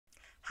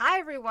Hi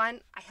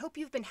everyone, I hope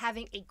you've been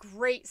having a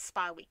great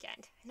spa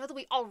weekend. I know that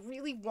we all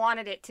really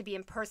wanted it to be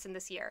in person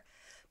this year,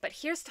 but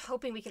here's to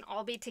hoping we can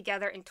all be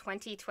together in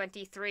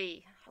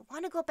 2023. I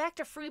want to go back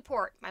to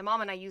Freeport. My mom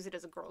and I use it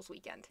as a girls'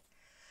 weekend.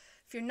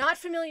 If you're not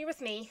familiar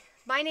with me,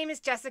 my name is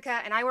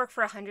Jessica and I work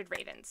for 100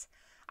 Ravens.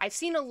 I've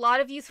seen a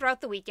lot of you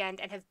throughout the weekend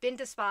and have been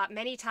to spa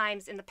many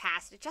times in the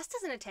past, just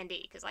as an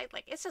attendee, because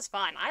it's just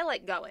fun. I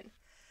like going.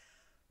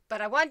 But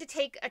I wanted to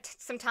take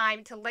some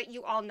time to let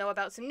you all know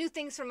about some new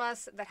things from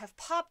us that have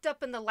popped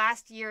up in the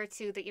last year or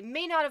two that you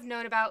may not have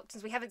known about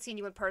since we haven't seen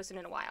you in person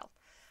in a while.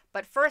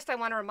 But first, I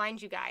want to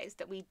remind you guys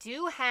that we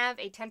do have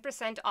a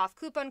 10% off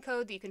coupon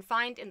code that you can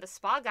find in the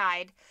spa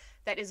guide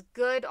that is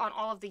good on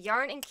all of the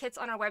yarn and kits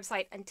on our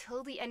website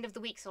until the end of the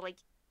week, so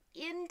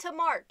into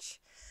March.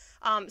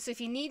 So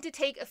if you need to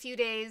take a few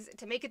days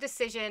to make a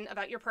decision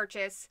about your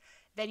purchase,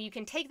 then you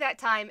can take that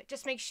time.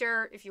 Just make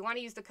sure if you want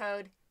to use the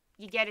code,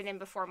 you get it in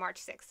before March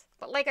 6th.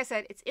 But like I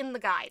said, it's in the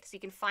guide, so you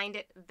can find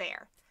it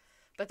there.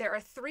 But there are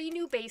 3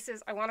 new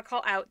bases I want to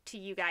call out to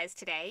you guys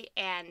today,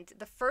 and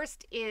the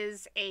first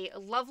is a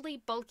lovely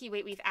bulky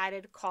weight we've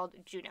added called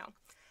Juno.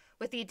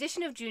 With the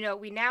addition of Juno,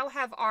 we now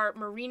have our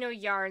merino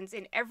yarns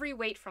in every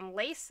weight from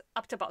lace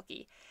up to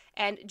bulky.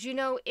 And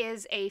Juno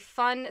is a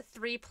fun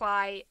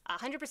 3-ply,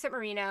 100%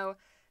 merino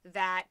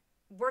that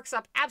works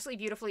up absolutely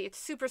beautifully. It's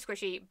super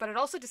squishy, but it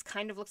also just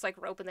kind of looks like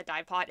rope in the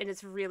dye pot, and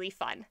it's really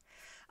fun.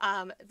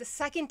 The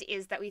second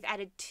is that we've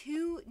added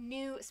 2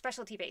 new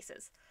specialty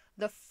bases.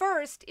 The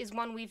first is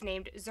one we've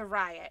named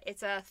Zoraya.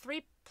 It's a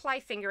 3-ply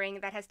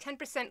fingering that has 10%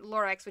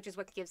 Lorex, which is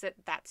what gives it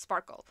that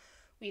sparkle.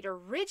 We'd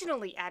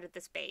originally added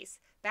this base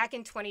back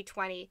in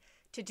 2020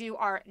 to do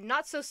our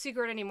Not So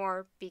Secret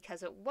Anymore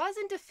because it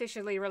wasn't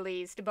officially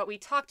released, but we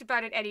talked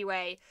about it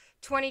anyway,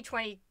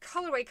 2020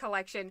 colorway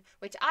collection,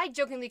 which I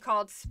jokingly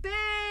called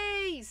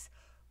Space,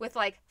 with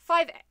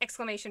 5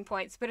 exclamation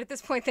points, but at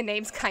this point the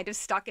name's kind of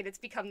stuck and it's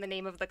become the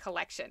name of the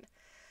collection.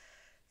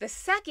 The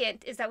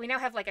second is that we now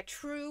have a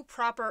true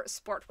proper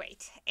sport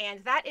weight,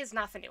 and that is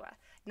Nafanua.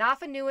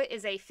 Nafanua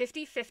is a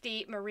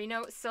 50-50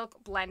 merino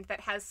silk blend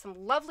that has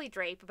some lovely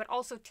drape, but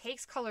also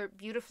takes color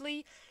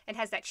beautifully and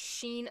has that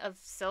sheen of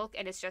silk,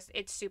 and it's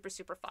super,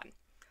 super fun.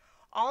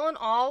 All in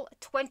all,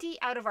 20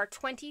 out of our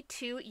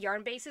 22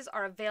 yarn bases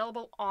are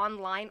available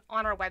online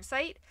on our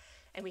website,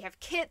 and we have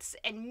kits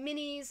and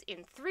minis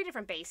in 3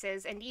 different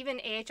bases, and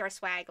even AHR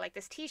swag like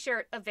this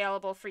t-shirt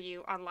available for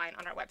you online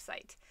on our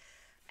website.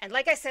 And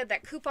like I said,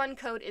 that coupon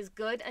code is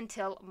good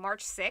until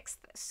March 6th,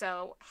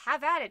 so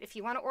have at it. If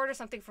you want to order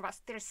something from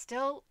us, there's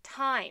still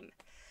time.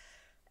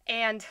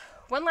 And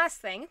one last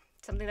thing,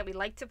 something that we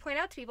like to point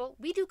out to people,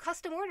 we do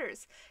custom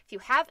orders. If you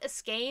have a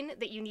skein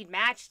that you need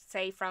matched,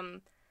 say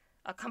from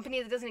a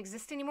company that doesn't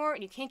exist anymore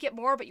and you can't get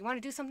more but you want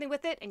to do something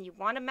with it and you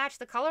want to match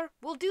the color,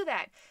 we'll do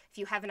that. If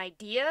you have an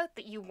idea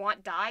that you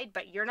want dyed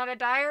but you're not a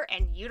dyer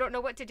and you don't know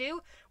what to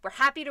do, we're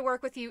happy to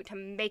work with you to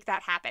make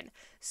that happen.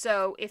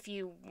 So if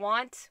you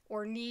want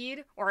or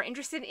need or are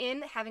interested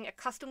in having a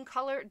custom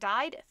color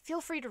dyed,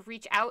 feel free to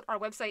reach out. Our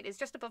website is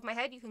just above my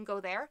head. You can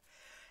go there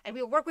and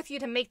we'll work with you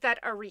to make that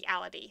a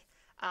reality.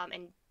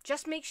 And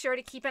just make sure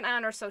to keep an eye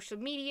on our social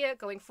media.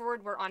 Going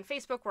forward, we're on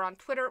Facebook, we're on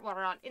Twitter,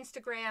 we're on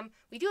Instagram.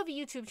 We do have a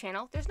YouTube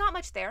channel. There's not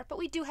much there, but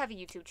we do have a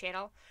YouTube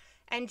channel.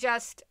 And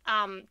just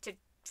to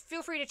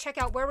feel free to check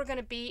out where we're going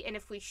to be. And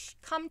if we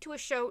come to a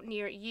show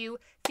near you,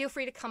 feel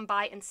free to come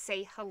by and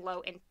say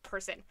hello in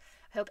person.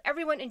 I hope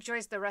everyone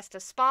enjoys the rest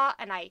of SPA,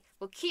 and I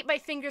will keep my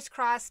fingers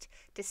crossed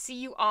to see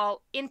you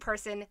all in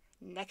person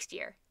next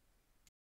year.